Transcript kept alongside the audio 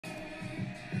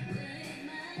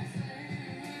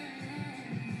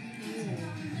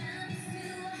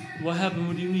What happened?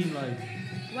 What do you mean, like?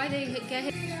 Why they get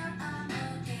hit?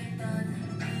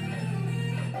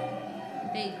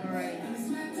 They great.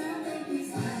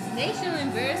 National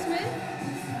embarrassment?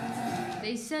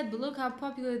 They said, but look how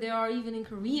popular they are even in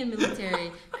Korean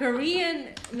military.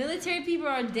 Korean military people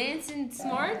are dancing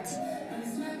smart.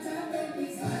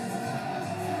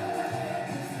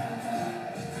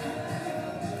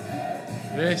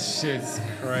 This shit's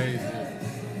crazy.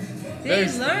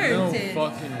 There's no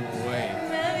fucking way.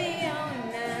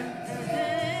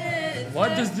 Why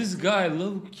does this guy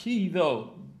low key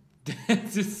though?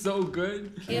 Dance is so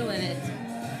good. Killing it.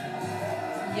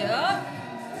 Yup.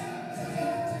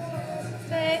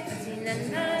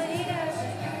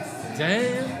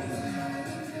 Damn.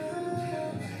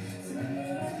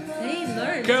 They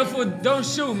learned. Careful, don't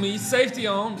shoot me. Safety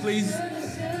on, please.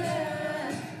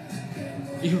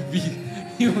 It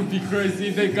would be crazy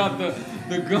if they got the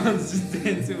guns just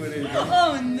dancing with it.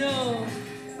 Oh no.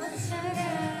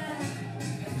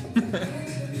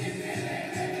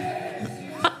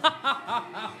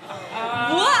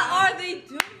 What are they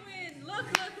doing? Look.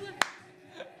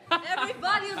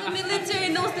 Everybody in the military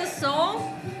knows the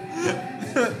song.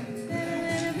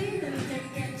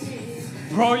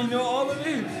 Bro, you know all of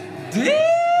it?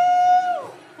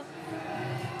 Damn!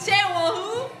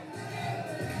 Who?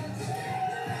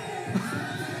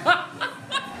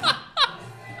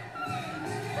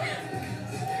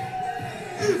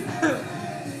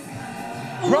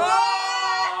 Bro!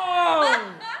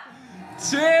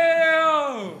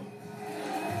 Chill!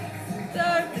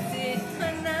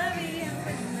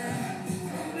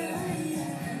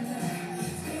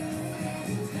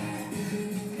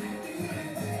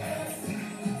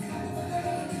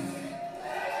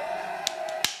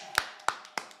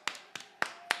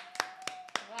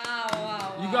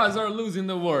 Wow. You guys are losing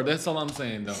the war. That's all I'm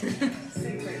saying, though.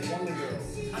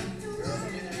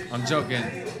 I'm joking.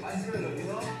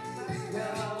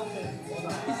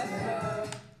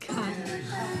 God.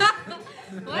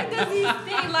 Why does he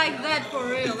stay like that for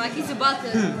real? Like he's about to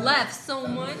laugh so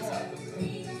much.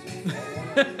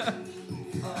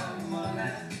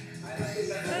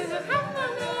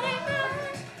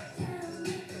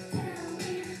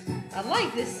 I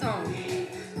like this song.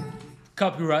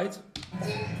 Copyright?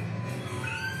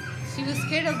 She was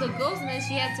scared of the ghost and then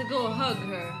she had to go hug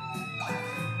her.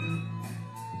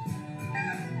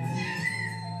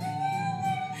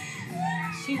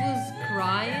 She was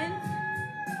crying.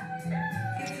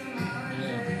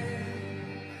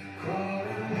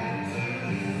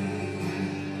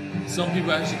 Some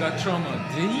people actually got trauma.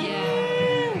 Damn.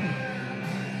 Yeah.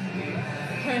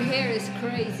 Her hair is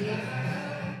crazy.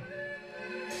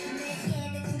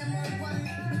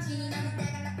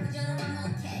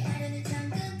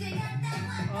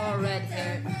 All red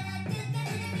hair.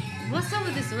 What's up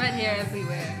with this red hair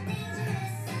everywhere?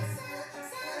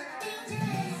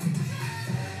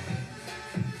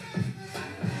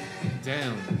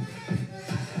 Damn.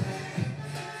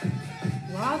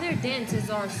 Wow, their dances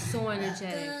are so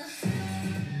energetic.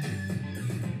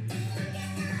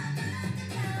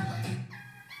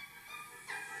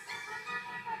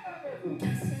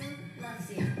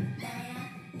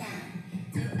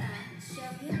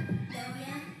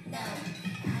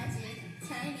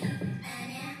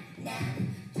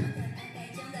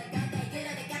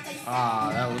 Ah,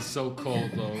 that was so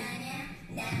cold though.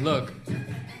 Look.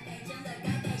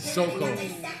 So cold.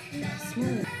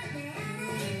 Smooth.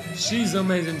 She's an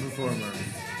amazing performer.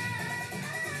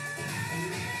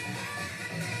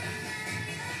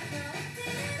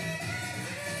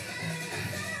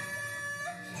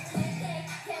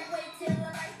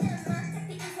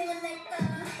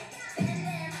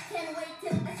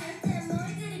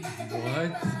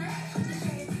 What?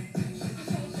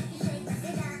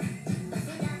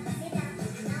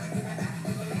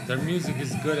 Their music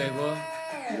is good, Ava.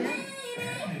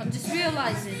 Yeah. I'm just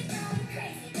realizing.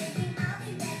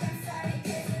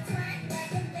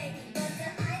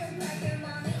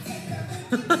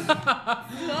 Do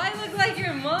I look like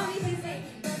your mommy?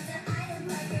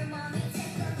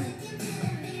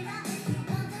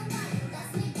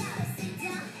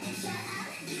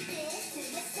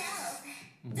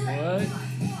 What?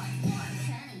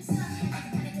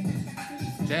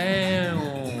 Damn.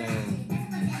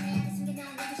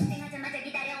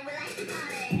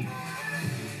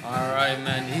 Alright,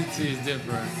 man. ET is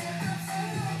different.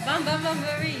 Bam bam bam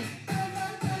Marie.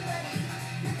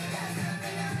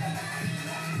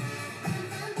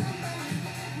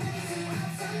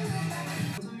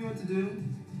 Tell me what to do.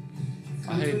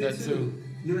 I hate that too.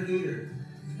 You're a hater.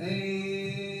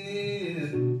 Hey.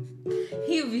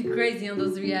 He would be crazy on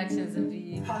those reactions of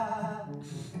you.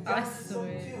 I So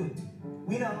swear. cute.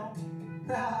 We know.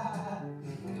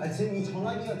 아 지금 이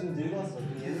전화기가 좀 늙었어.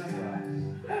 좀 옛날 거야.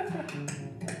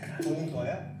 본인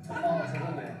거예요?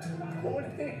 저건데.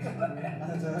 본인 거야. 아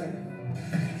저건데.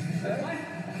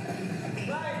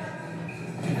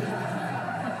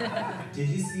 Did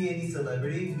you see any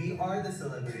celebrity? We are the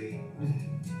celebrity.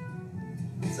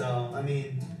 So I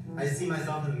mean, I see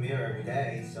myself in the mirror every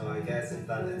day. So I guess if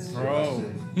that's Bro,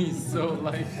 he's so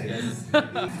like.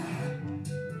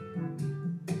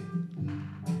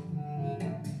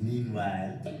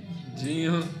 Meanwhile.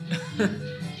 Jim.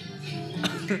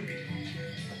 반짝이.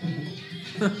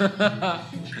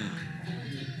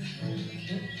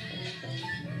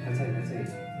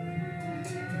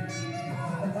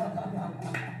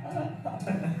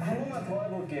 한 번만 더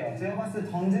해볼게요. 제가 봤을 때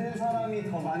던지는 사람이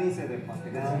더 많이 있어야 될 것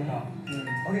같아.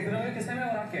 오케이, 그럼 이렇게 세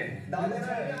명을 할게.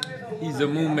 He's a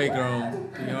moon maker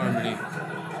on the harmony.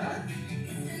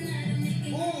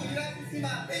 Oh, you guys can see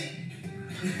my face.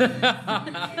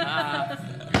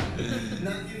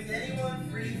 Not giving anyone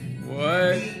free.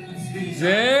 What?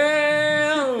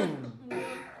 Damn!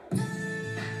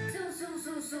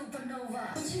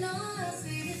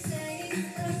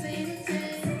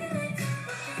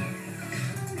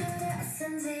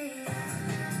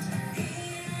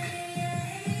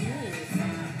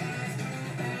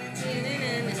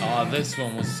 Oh, this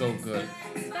one was so good.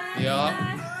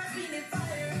 Yeah.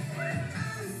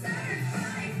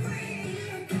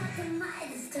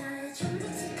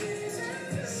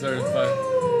 Certified.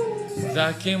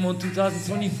 That came on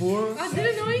 2024? I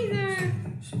didn't know either.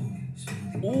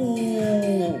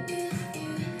 Ooh.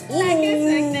 Like it's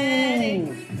like that.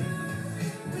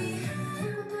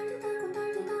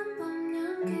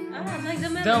 I like the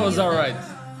melody. That was alright.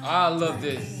 I love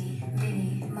this.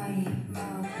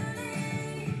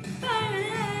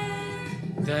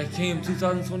 That came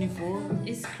 2024?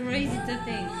 It's crazy to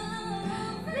think.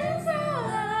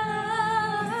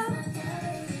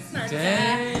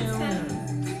 Damn.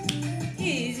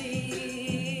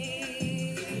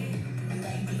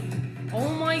 Oh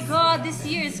my god, this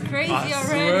year is crazy I already.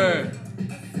 swear.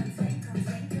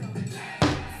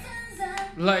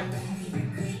 Like.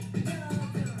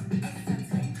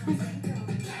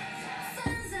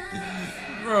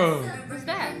 Bro. What's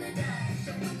that?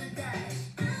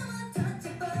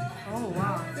 Oh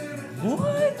wow.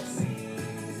 What?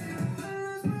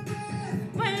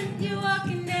 When you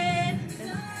walking dead.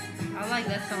 I like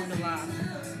that song a lot.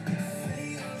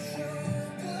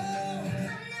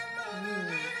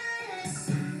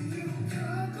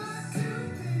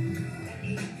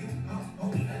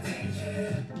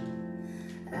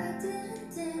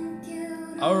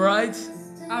 All right.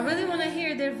 I really want to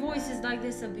hear their voices like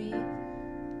this a bit.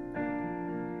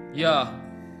 Yeah.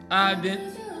 I've been.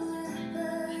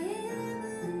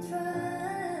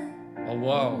 Oh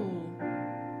wow. Ooh.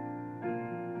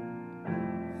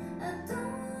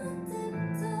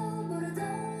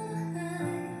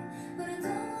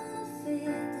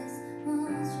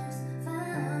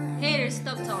 Haters,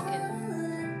 stop talking.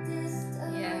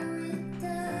 Yeah.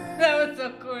 That was so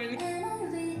corny.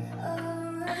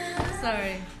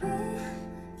 Sorry.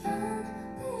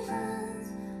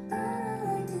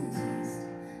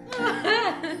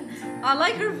 I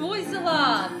like her voice a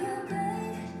lot.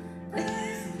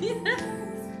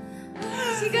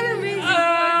 She got an amazing voice.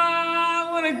 I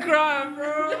wanna cry,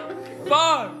 bro.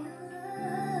 Fuck.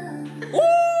 Woo!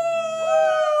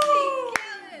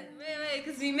 Wait,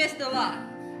 because we missed a lot.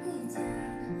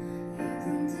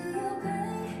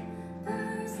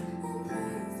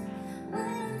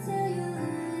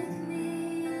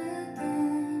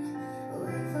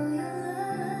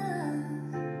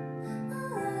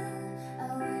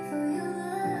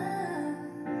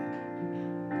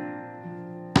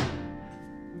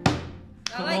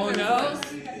 I like on her now. voice.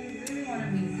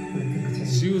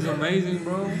 She was amazing,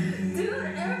 bro. Dude,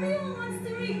 everyone wants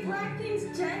to meet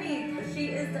Blackpink's Jennie. She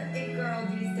is the it girl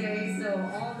these days, so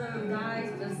all the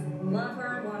guys just love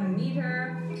her, want to meet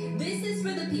her. This is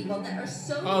for the people that are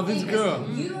so Oh, this famous, girl.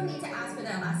 you don't need to ask for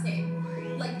their last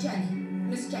name. Like Jenny,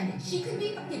 Miss Jenny. She could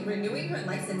be fucking renewing her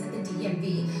license at the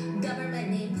DMV. Government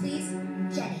name, please.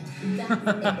 Jenny. That's it.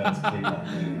 That's K-pop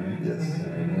name, right? Yes.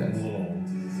 That's a little old.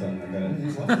 So I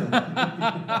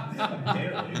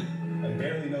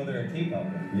barely know they're a K-pop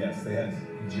band. Yes, they have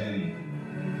Jenny.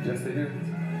 Yes, they do.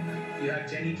 You have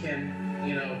Jenny Kim,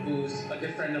 you know, who's a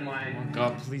good friend of Oh mine, my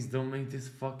god, please don't make this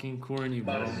fucking corny,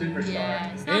 about bro. a superstar.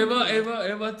 Yeah, it's not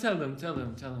Ava, tell him.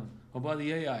 About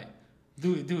the AI.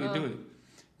 Do it. The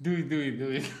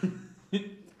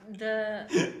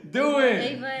Do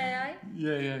it. Ava AI?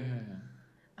 Yeah.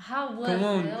 How was Come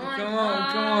on, it? Oh my come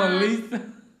God. on, Lisa.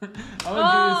 I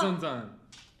will do it sometime.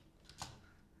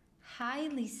 Hi,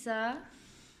 Lisa.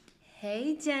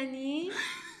 Hey, Jenny.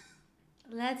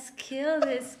 Let's kill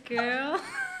this girl.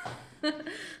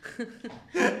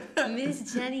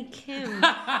 Miss Jenny Kim.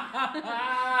 La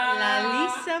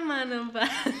Lisa Manova.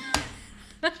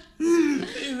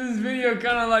 This video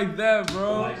kind of like that,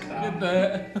 bro. Get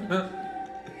that.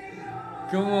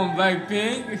 Come on,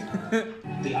 Blackpink.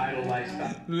 The idol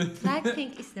lifestyle.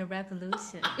 Blackpink is the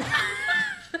revolution.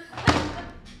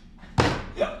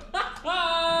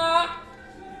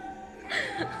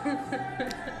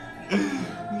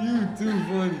 You too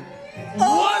funny.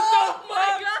 What the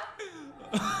fuck?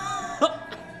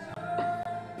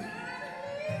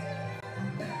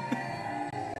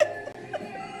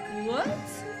 What?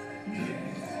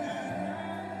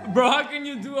 Bro, how can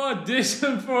you do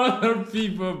audition for other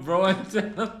people, bro? And tell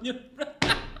them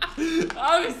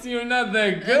obviously you're not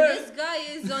that And good. this guy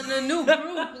is on a new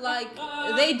group. Like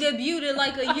they debuted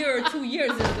like a year or 2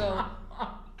 years ago.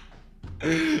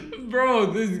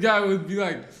 Bro, this guy would be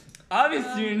like,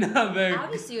 obviously you're not that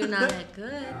Obviously, you're not that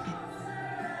good.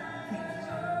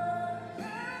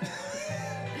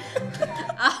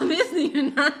 Obviously,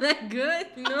 you're not that good.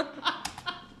 No.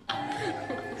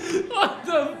 What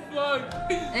the fuck?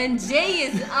 And Jay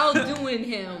is outdoing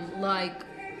him. Like,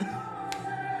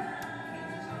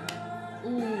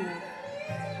 ooh.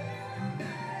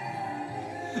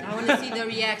 I want to see the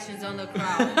reactions on the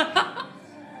crowd.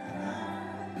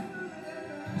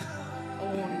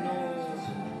 Oh no.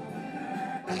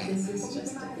 This is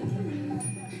just the beginning.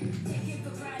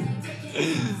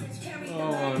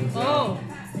 Oh my god. Oh,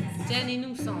 Jenny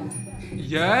new song.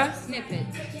 Yeah? Snippet.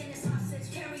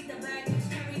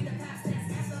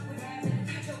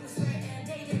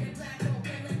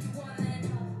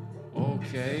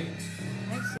 Okay.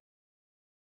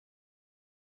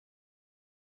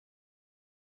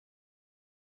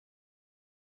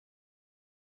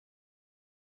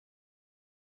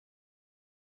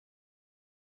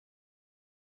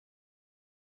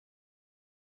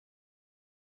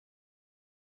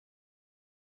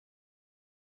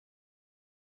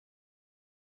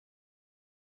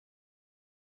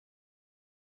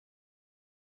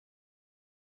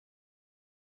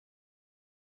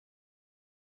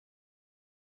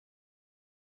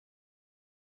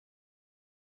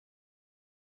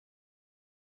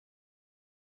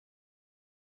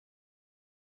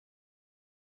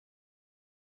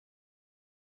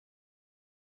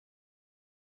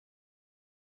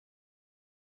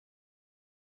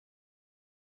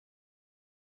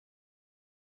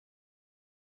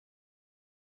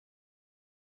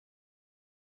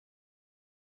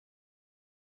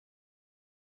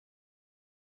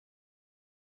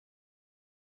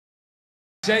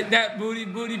 Shake that booty,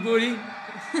 booty, booty.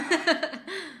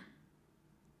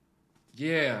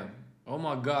 Yeah. Oh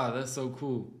my god, that's so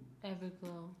cool.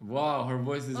 Everglow. Wow, her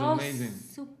voice is Oh, amazing.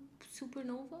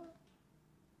 Supernova?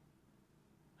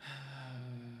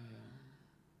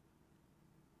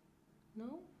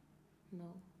 No?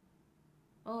 No.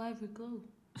 Oh, Everglow.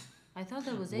 I thought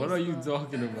that was What are you Ace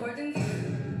talking about?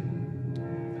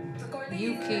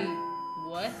 Yuki.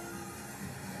 What?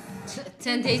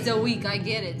 10 days a week, I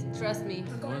get it. Trust me.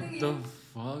 What the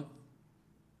fuck?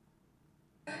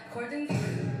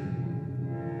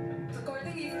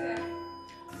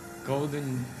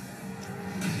 Golden.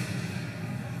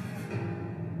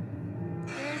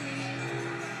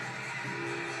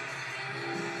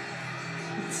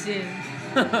 Jim.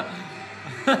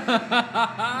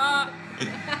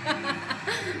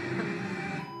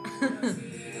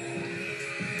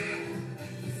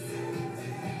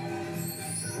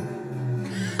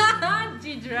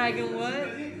 G-Dragon, what?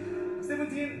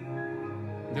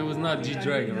 There was not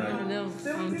G-Dragon, Oh right? no,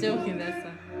 I'm joking, that's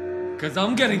not. Cause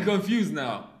I'm getting confused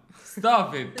now.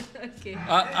 Stop it. Okay.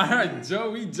 Alright,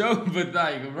 Joe, we joke, but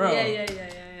like, bro. Yeah.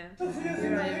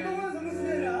 You're right.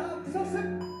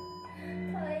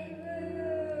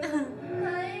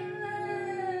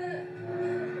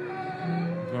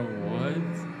 Bro, what?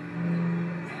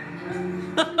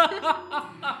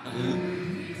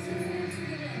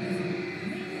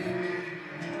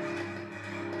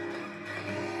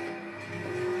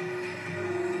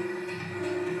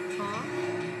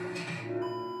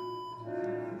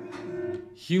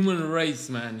 Human race,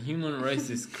 man. Human race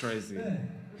is crazy.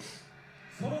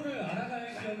 서로를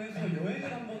알아갈 겸해서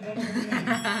여행을 한번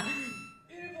떠나보면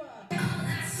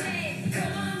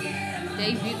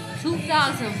Debut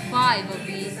 2005 of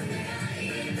these.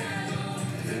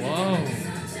 Whoa.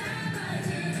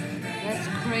 That's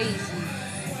crazy.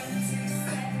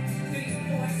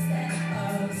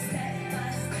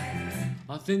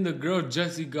 I think the girl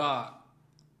Jessie got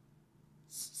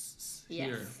Yes.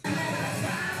 here.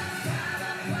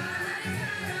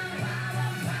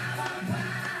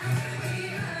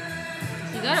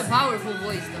 powerful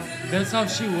voice though. That's how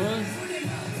she was.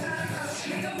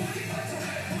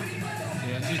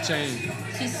 Yeah, she changed.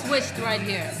 She switched right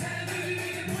here.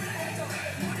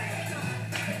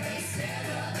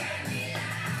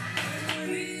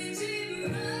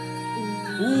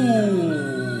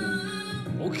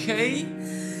 Ooh. Okay.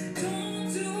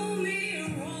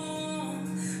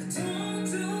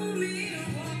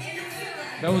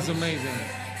 That was amazing.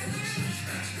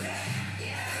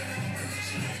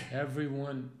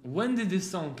 Everyone, when did this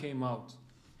song came out?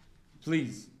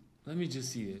 Please, let me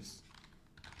just see this.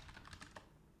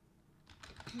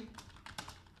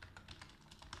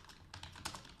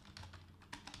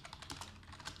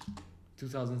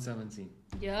 (2017).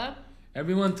 Yep.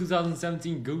 Everyone,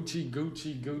 2017,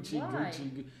 Gucci. Why?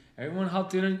 Everyone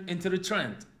hopped into the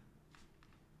trend.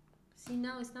 See,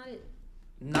 now it's not it.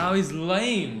 Now it's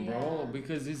lame, bro, Yeah.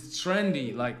 because it's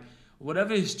trendy. Like,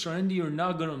 whatever is trendy, you're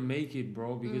not gonna make it,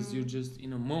 bro, because you're just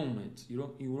in a moment. You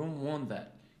don't want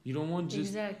that. You don't want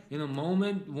just in a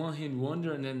moment, one hit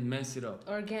wonder, and then mess it up.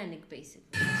 Organic,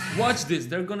 basically. Watch this.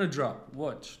 They're gonna drop.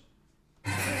 Watch.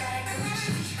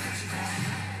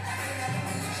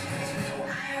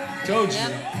 Told you.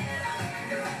 Yep.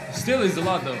 Still is a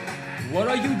lot though. What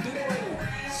are you doing?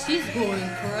 She's going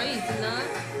crazy now.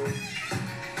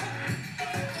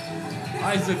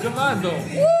 Isaac Commando.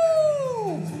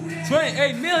 Woo!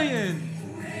 28 million.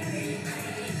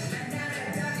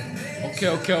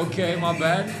 Okay, my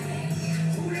bad.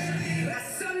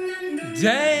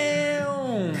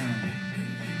 Damn.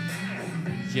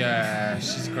 Yeah,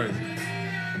 she's crazy.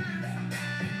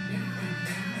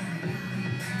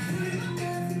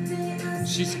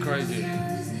 She's crazy.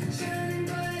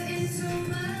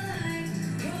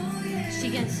 She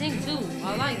can sing too.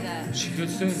 I like that. She could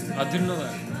sing. I didn't know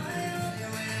that.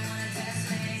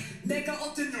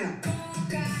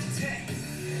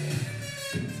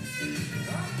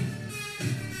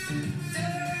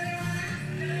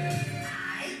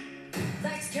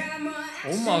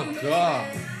 Oh my god.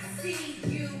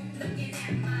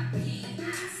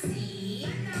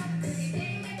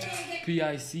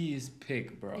 PIC is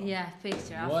pic, bro. Yeah,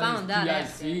 picture. I What found is that PIC?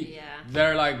 after. Yeah.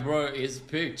 They're like, bro, it's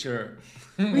picture.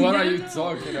 What are you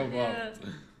talking about?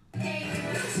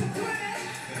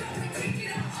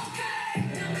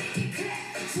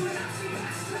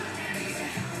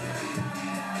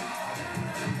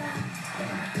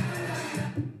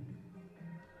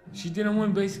 She didn't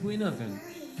win basically nothing.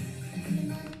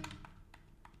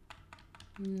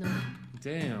 No.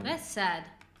 Damn. That's sad.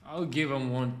 I'll give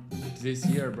him one this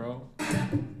year, bro. It's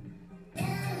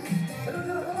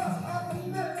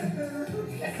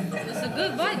a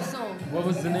good vibe song. What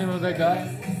was the name of that guy?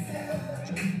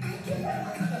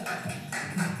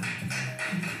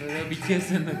 They'll be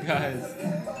kissing the guys.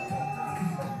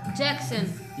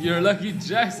 Jackson. You're lucky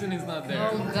Jackson is not there.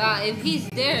 Oh god, if he's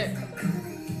there,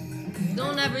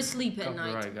 don't ever sleep at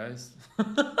night. Copyright, guys.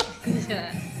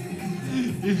 Yeah.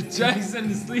 If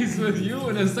Jackson sleeps with you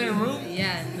in the same room,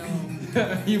 Yeah, no.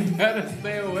 you better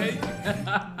stay awake.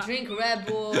 Drink Red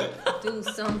Bull, do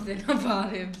something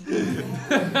about him.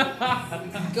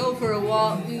 Go for a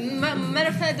walk. Matter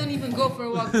of fact, don't even go for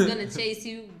a walk. He's gonna chase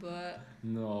you, but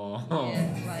No.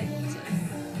 yeah, like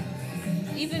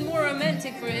even more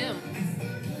romantic for him.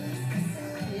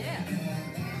 Yeah.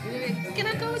 Can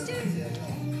I go with you?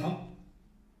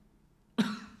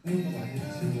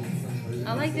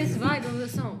 I like this vibe of the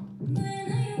song.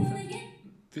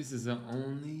 This is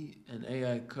only an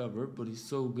AI cover, but it's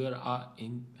so good I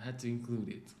had to include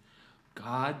it.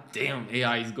 God damn,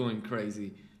 AI is going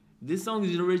crazy. This song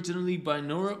is originally by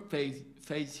Nora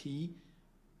Fathi,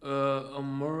 a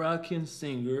Moroccan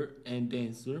singer and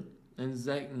dancer, and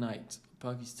Zach Knight, a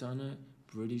Pakistani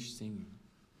British singer.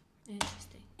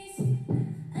 Interesting.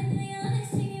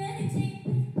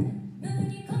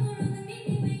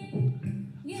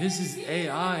 This is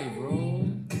AI, bro.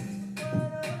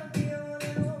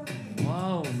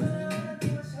 Wow, man.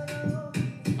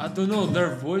 I don't know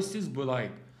their voices, but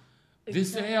like,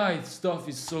 this AI stuff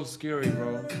is so scary,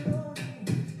 bro.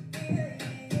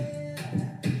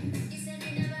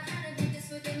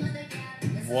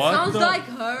 What Sounds the like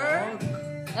her.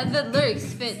 fuck? And the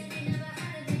lyrics fit.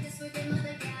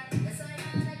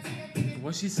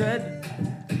 What she said?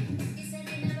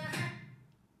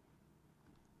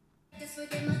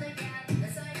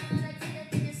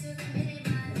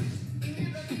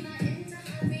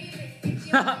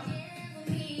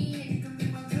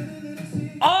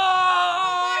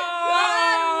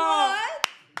 Oh!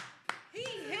 He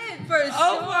hit for sure.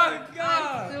 Oh my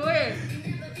God. I swear.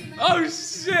 Oh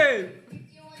shit!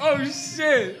 Oh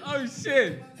shit! Oh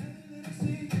shit!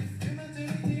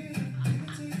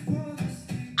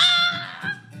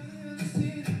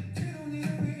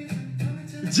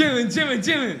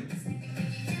 Jimin.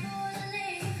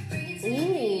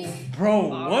 Ooh.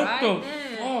 Bro, All what right the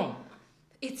then. fuck?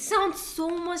 It sounds so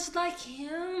much like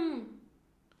him.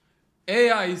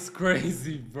 AI is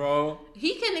crazy, bro.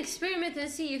 He can experiment and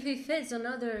see if he fits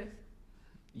another.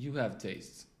 You have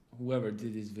taste. Whoever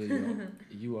did this video,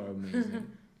 you are amazing.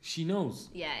 She knows.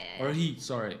 Yeah. Or he,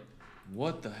 sorry.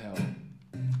 What the hell?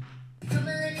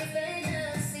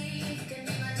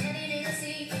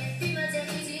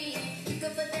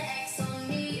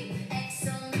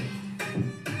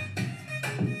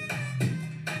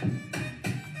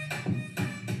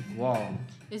 Wow.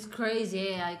 It's crazy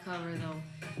AI cover though.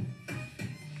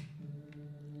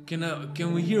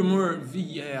 Can we hear more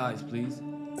VAIs, please?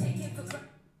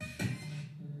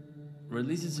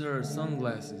 Releases her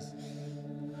sunglasses.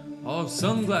 Oh,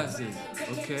 sunglasses.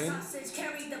 Okay.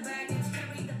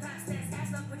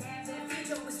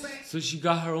 So she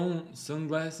got her own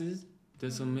sunglasses?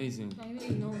 That's amazing. I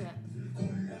didn't know that.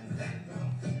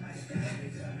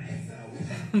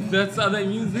 That's how they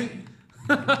music?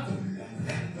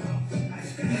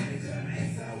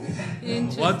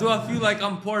 Why do I feel like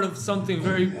I'm part of something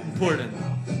very important? I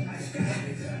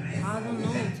don't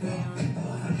know, to be honest.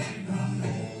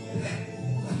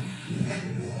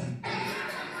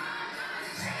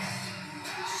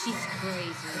 She's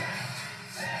crazy.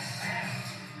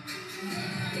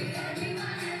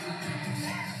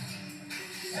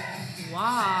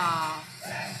 Wow.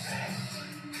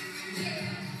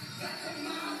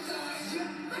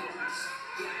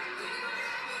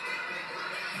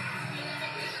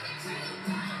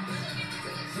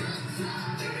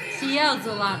 She yells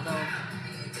a lot though.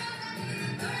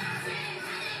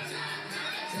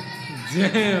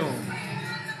 Damn.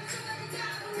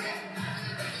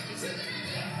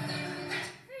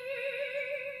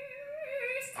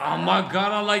 Oh my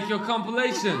god, I like your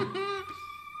compilation.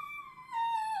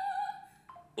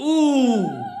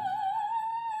 Ooh.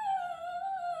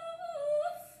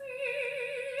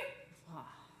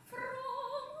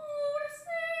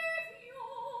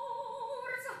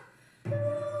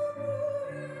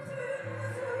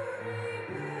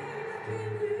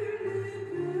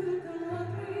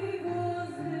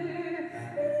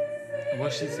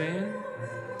 What's she saying?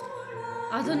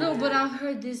 I don't know, but I've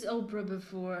heard this opera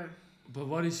before. But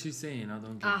what is she saying? I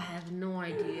don't get I have no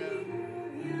idea.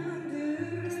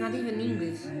 It's not even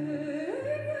English.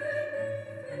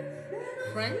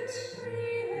 French?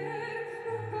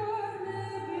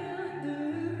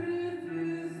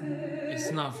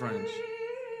 It's not French.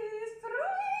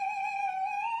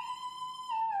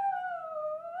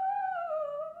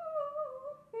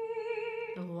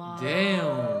 Wow.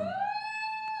 Damn.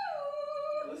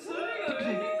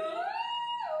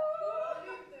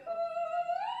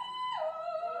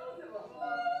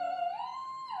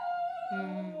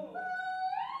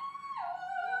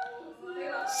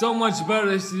 So much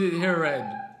better to hear red.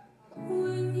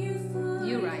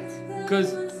 You're right.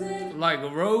 Cause like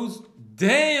Rose,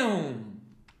 damn.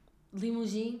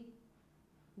 Limousine?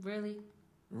 Really?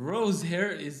 Rose hair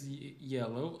is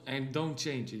yellow and don't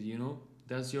change it, you know?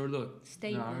 That's your look.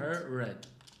 Statement. Now her red.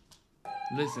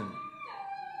 Listen.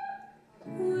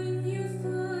 When you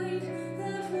find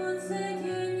that once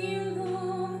again you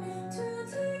long to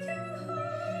take your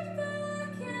heart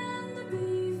back and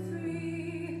be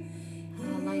free. I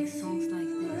like songs like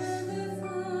this. Never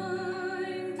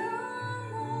find a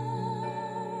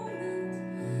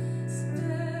moment,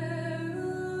 spare a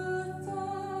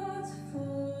thought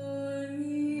for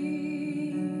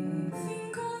me.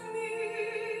 Think on me,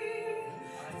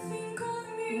 think on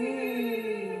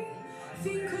me,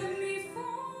 think on me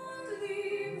fondly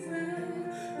when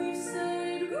we've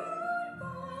said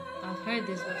goodbye. I've heard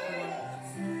this before.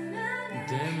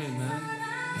 Damn it, man.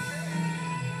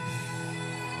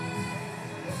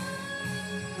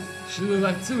 She look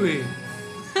like Tui.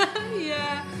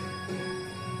 Yeah.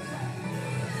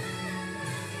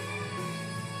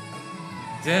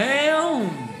 Damn.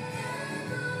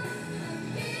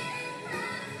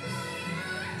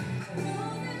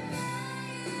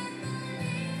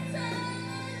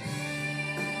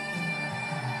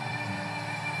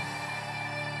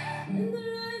 In their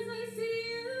eyes I see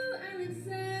you,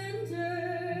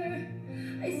 Alexander.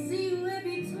 I see you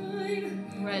every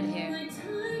time. Red hair. My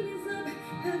time is up.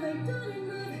 Have I done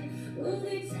enough? Will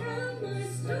they tell my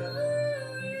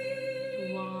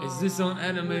story? Wow. Is this on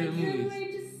animated Can't movies?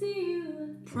 wait to see you.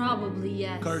 Probably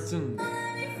yes. Cartoons.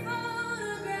 Let me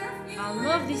photograph you. I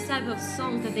love this type of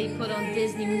song that they put on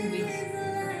Disney movies. The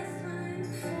last time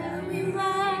that we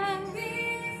might be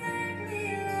exactly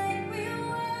like we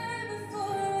were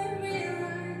before we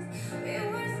realized we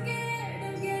were scared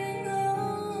of getting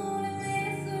old and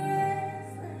this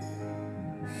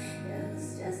restless.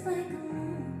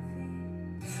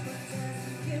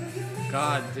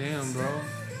 God damn, bro.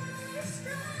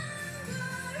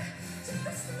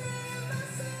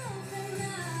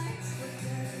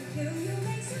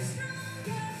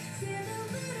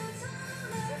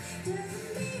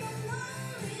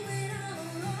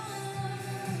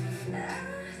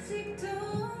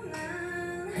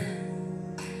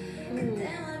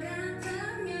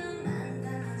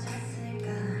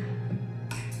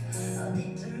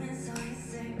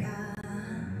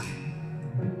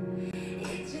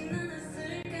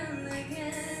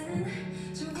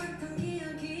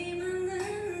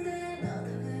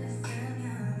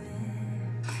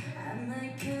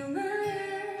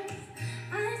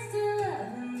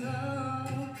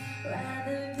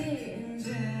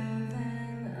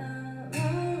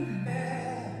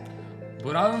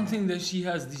 But I don't think that she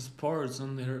has these parts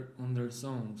on their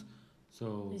songs.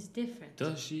 So It's different.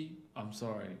 does she? I'm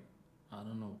sorry. I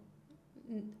don't know.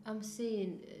 I'm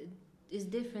saying it's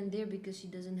different there because she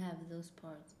doesn't have those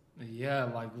parts. Yeah,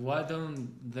 like why don't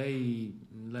they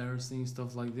let her sing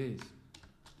stuff like this?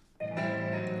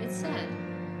 It's sad.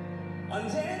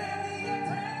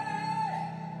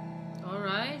 All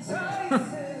right.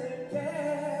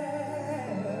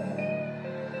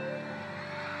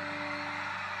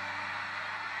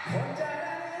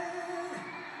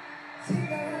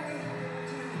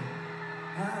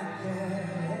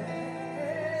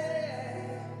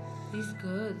 He's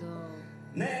good though.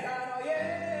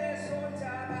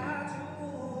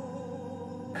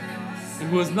 It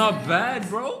was not bad,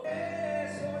 bro.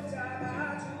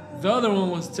 The other one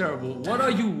was terrible. What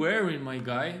are you wearing, my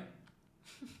guy?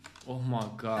 Oh my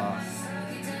god.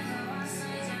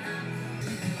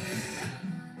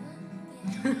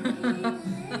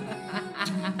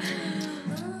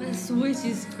 The switch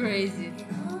is crazy.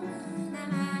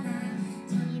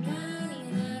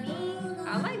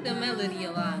 I like the melody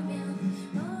a lot.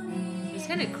 It's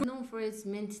kind of known for its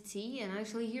mint tea, and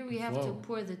actually here we have to Whoa.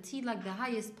 pour the tea like the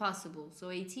highest possible. So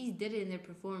ATs did it in their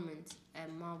performance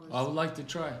at Marvelous. I would like to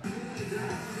try.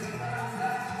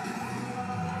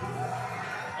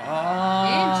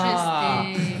 Ah,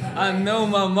 Interesting. I know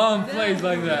my mom plays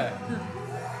like that.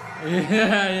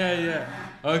 Yeah.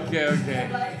 Okay.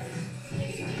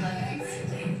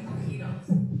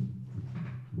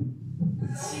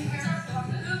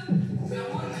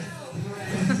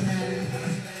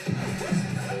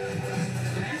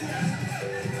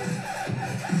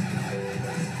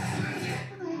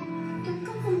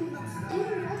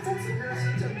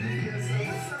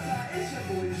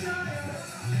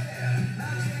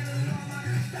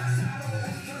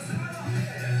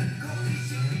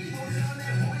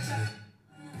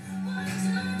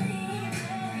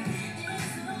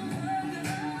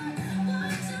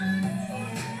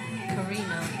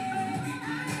 Karina.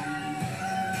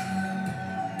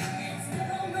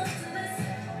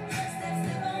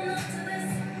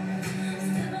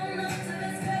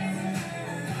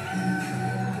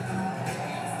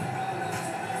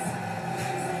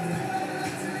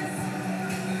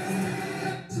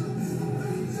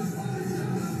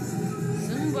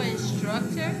 Zumba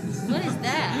instructor? What is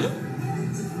that?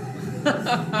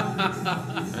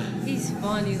 He's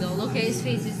funny though. Look at his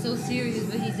face. It's so serious,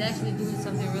 but he's actually doing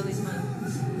something really funny.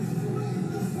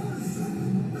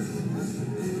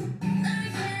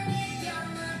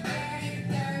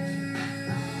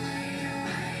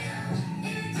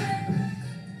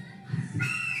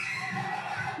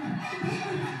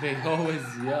 They always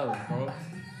yell, bro.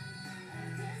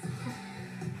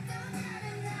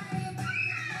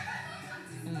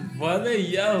 Why they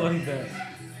yell like that?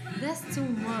 That's too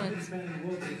much.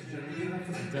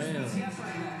 Damn.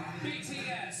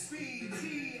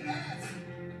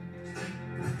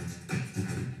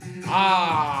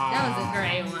 Ah. That was a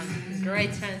great one.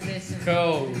 Great transition.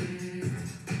 Cold.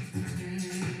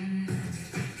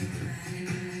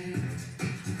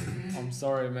 I'm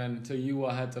sorry, man. To you,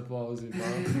 I had to pause it, bro.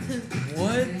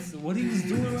 What? What he was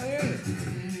doing right here?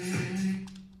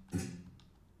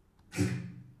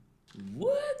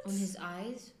 What? On his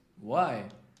eyes? Why?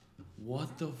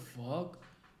 What the fuck?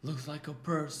 Looks like a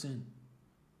person.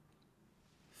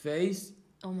 Face,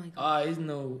 Oh my god. eyes,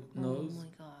 nose, Oh my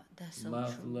god. That's so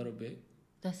mouth a true. little bit.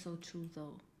 That's so true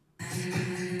though.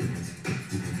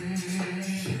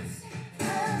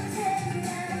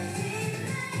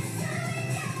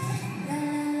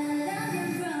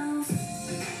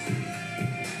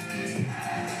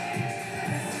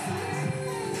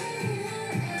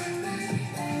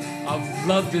 I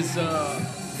love this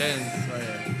dance right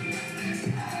here.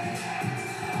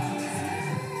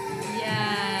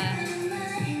 Yeah.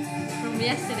 From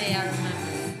yesterday, I remember.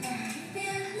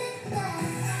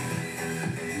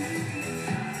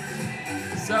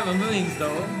 $7 million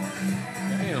though.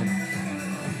 Damn.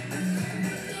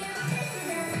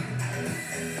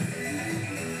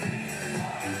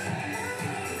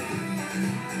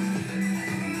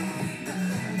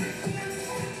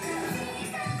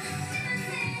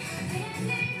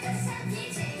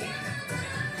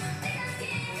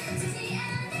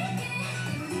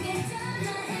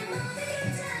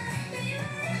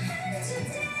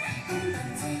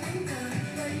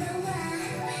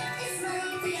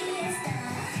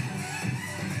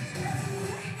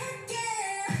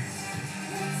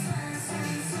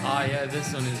 Ah, yeah,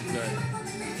 this one is good.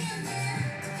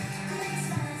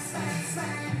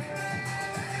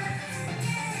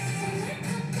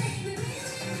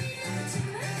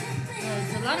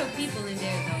 There's a lot of people in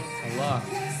there though. A lot.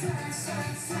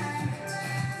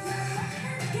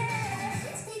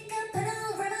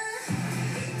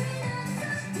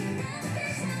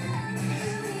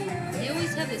 They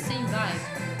always have the same vibe.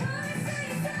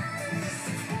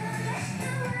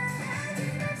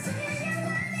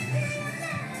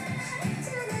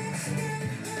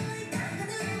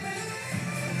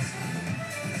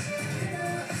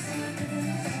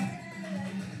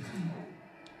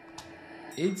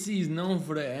 ITZY is known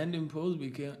for the ending pose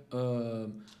because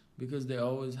they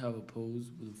always have a pose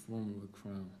with the form of a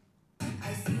crown.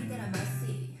 I see that I must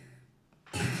see.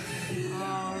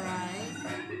 Alright.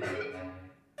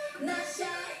 Not shy,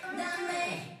 not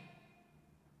me.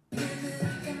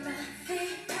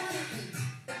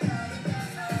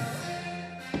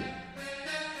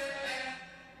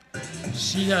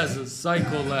 She has a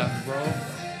psycho laugh, bro.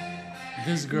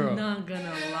 This girl. Not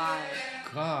gonna lie.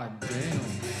 God damn.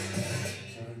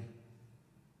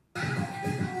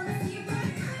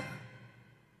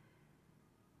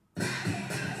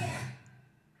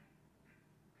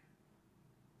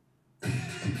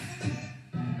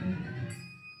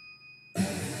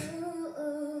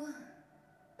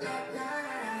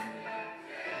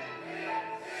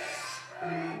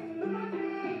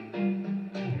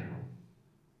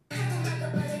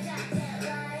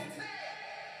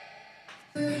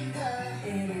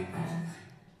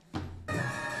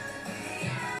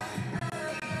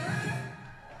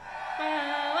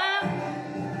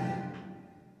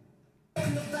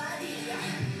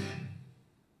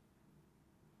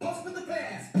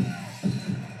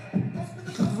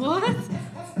 What?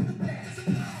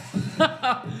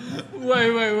 Wait.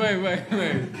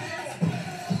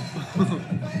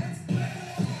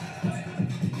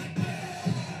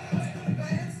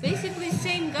 Basically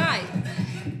same guy.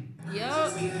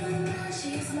 Yup. I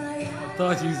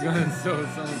thought she was gonna show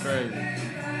something crazy.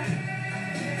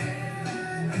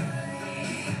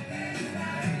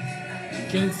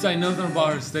 Can't say nothing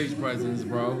about her stage presence,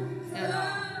 bro. At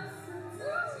all.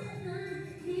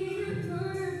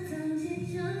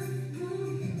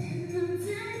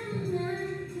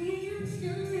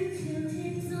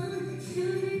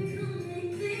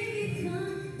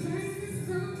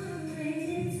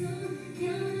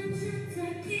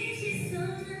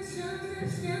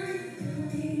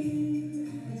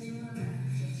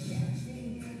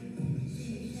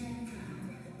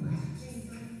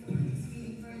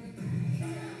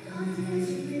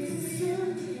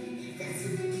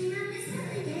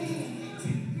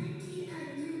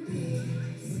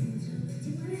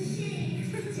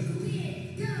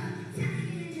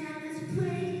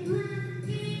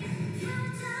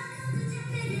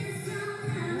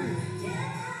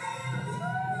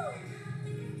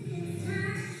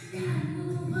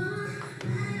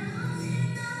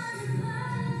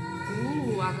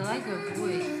 Ooh, I like her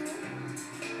voice.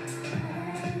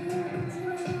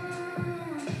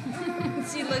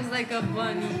 She looks like a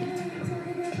bunny.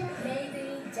 Maybe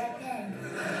Japan.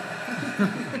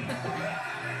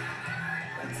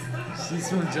 She's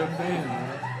from Japan,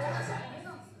 man.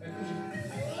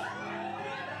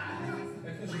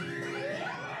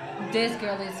 This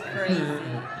girl is crazy.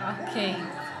 Okay.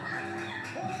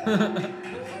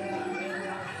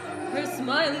 Her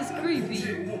smile is creepy.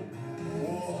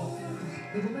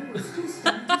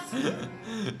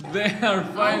 They are I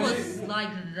fighting. was like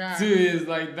that. Two is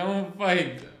like, don't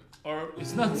fight. Or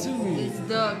it's not two. It's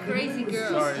the crazy girl.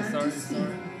 Sorry.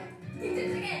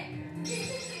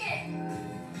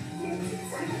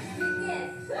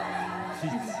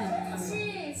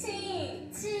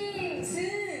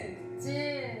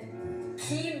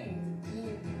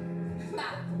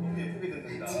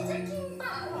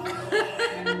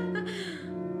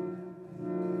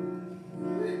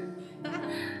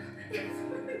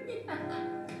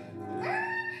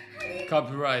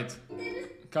 Copyright.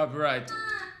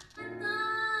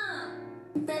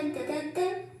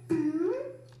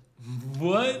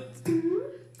 What?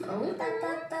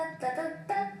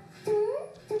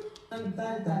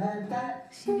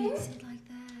 She makes it like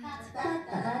that.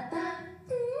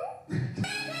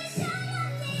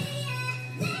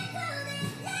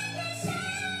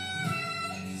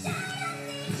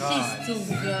 God. She's too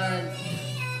good.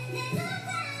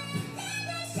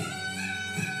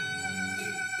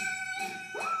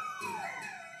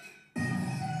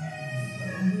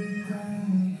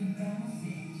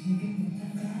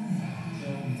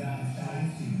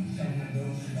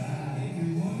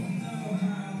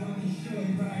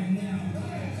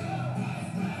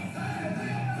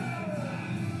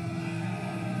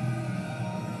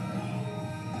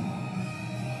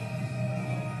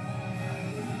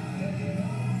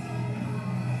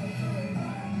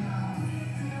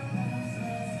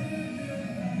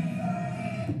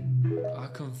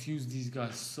 confuse these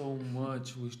guys so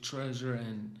much with Treasure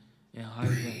and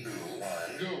Hyper.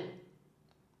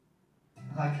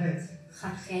 Raclette.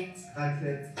 Raclette.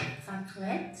 Raclette.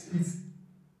 Raclette.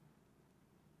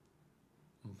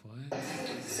 What?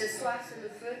 Ce soir sur le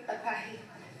feu à Paris.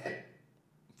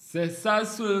 C'est ça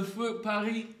sur le feu,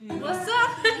 Paris? What's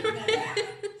up?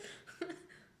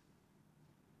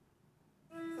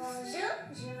 Bonjour,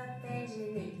 je m'appelle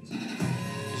Jenny.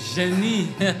 Jenny.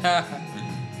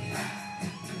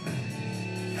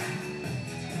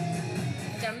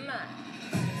 Jamma.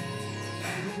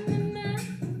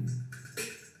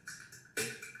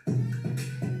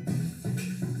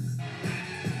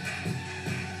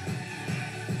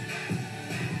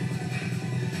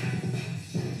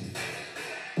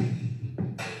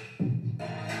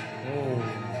 Oh.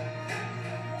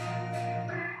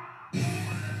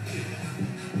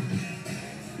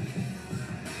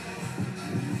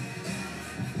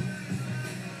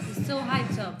 He's so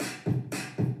hyped up.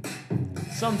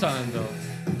 Sometimes though.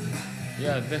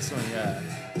 Yeah, this one, yeah.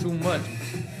 Too much.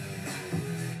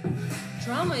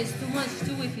 Drama is too much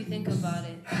too if you think about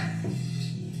it.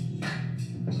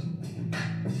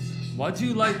 Why do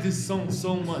you like this song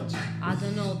so much? I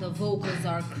don't know, the vocals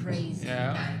are crazy.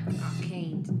 Yeah. Like, I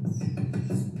can't.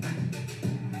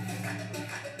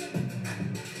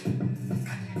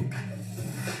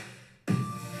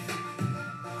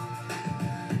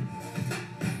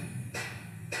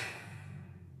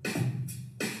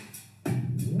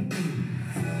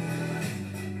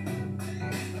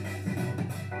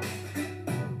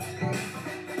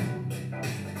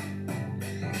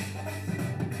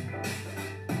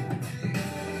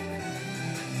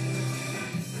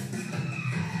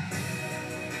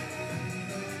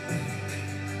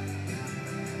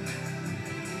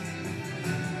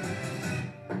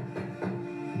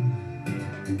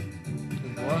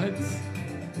 What?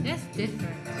 That's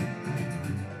different.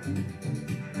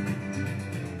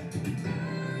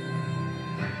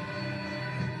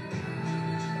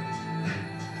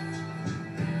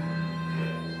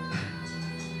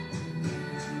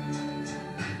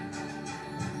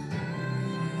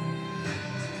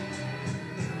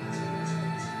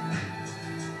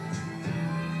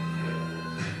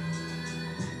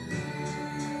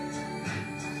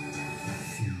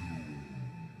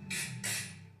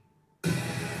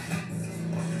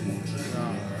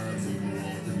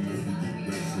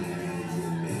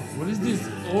 What is this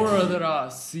aura that I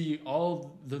see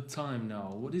all the time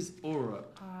now? What is aura?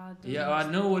 Yeah, I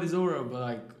know what is aura, but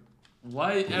like,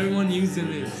 why everyone using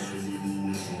this?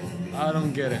 I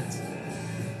don't get it.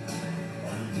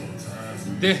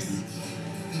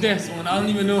 This one, I don't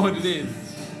even know what it is.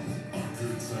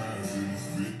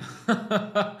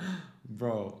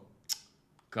 Bro,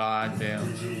 god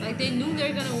damn. Like they knew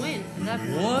they were gonna win. That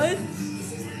What?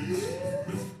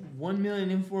 1 million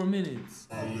in 4 minutes.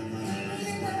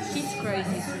 she's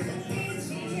crazy.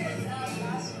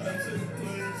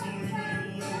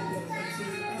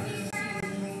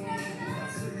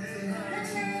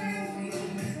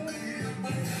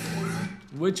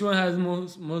 Which one has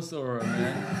most aura,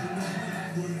 man?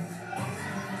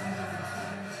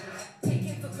 Take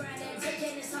it for granted,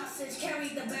 taking his hostage, carry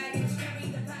the baggage, carry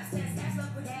the past tense, that's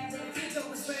what would happen. Future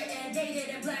was written,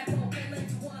 dated in black hole, came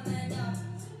into one and up.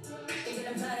 If it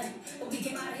unpleasant, but we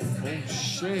came out of history. Oh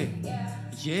shit. Yeah.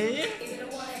 Yeah? If it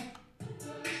unwanted,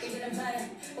 if it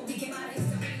unpleasant, but we came out of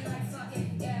history like fuck it,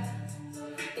 yeah.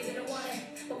 If it unwanted,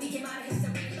 but we came out of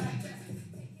history like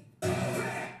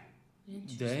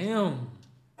Damn.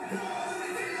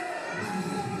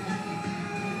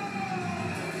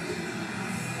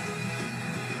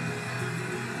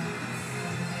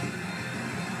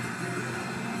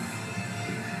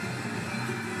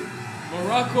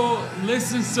 Morocco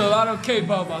listens to a lot of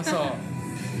K-pop, I saw.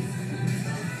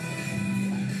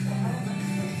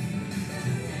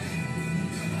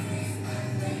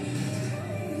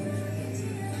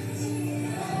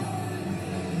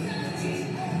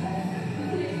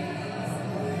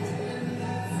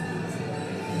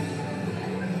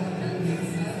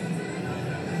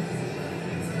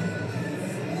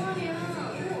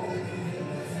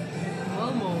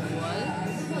 Homo,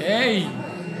 what? Hey!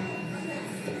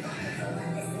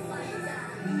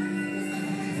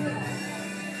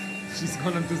 She's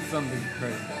gonna do something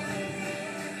crazy.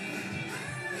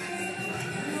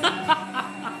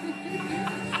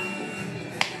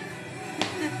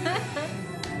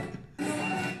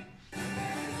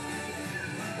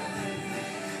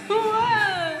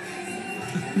 What?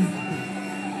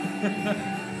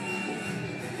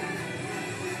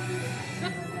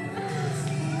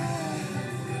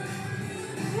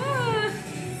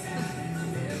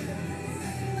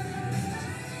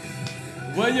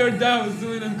 What your dad was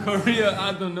doing in Korea,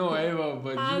 I don't know, Ava,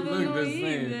 but I you don't look know the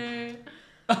same. either.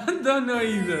 I don't know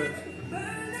either.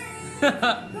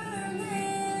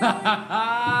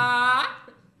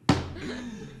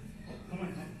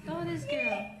 Oh, this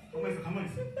girl.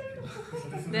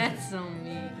 That's so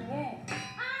mean.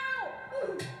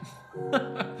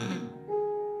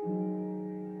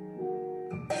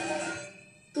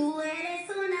 Tú eres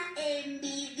una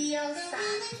envidiosa.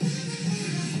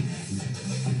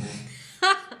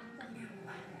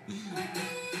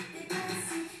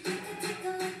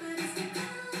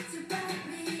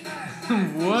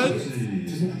 What?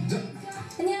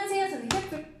 안녕하세요, 저는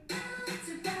캡플.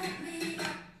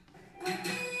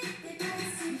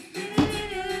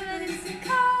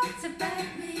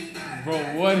 Bro,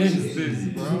 what is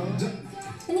this, bro?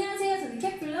 안녕하세요, 저는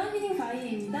캡플러 히닝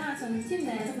바이입니다. 저는 팀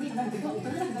내에서 분이 가장 되고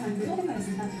어떤 회사 가장 되고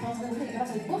캠파였습니다. 저는 오늘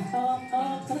여러 있고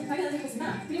저는 발견을 하고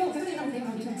있습니다. 그리고 대표님이랑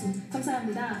대표님 계셨지.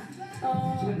 감사합니다.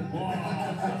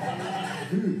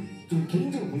 좀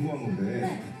개인적으로 궁금한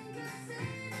건데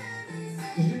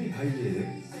이름이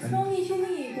바이예요? 성이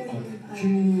휴미이고 이름이 바이.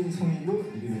 휴미 성이고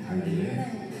이름이 바이예.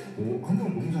 네. 오,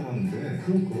 한국말 너무 잘하는데.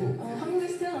 그렇고.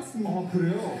 한국에서 태어났습니다. 아,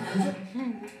 그래요? 그죠?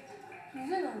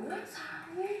 무슨 언니?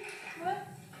 사위? 왜?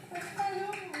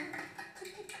 헷갈려?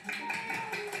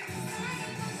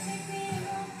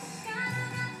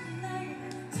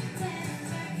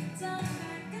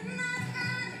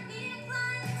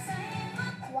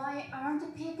 Why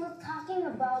aren't people talking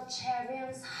about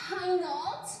Cherry's high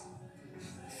note?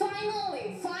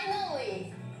 Finally,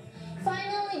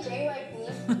 JYP.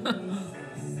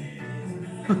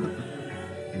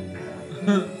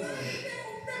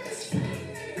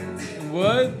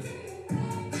 What?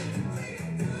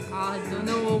 I don't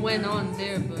know what went on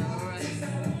there, but alright.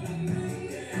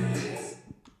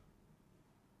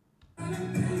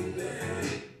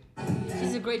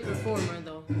 She's a great performer,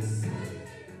 though.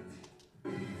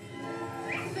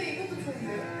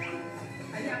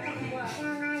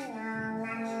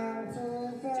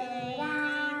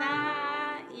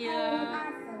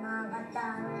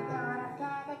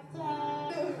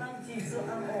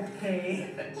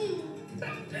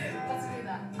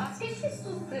 맞습니다. 아, 피쉬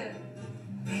소스.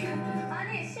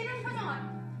 아니, 싫은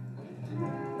표정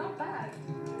Not bad.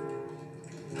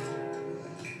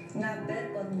 Not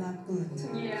bad, but not good.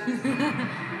 Yeah.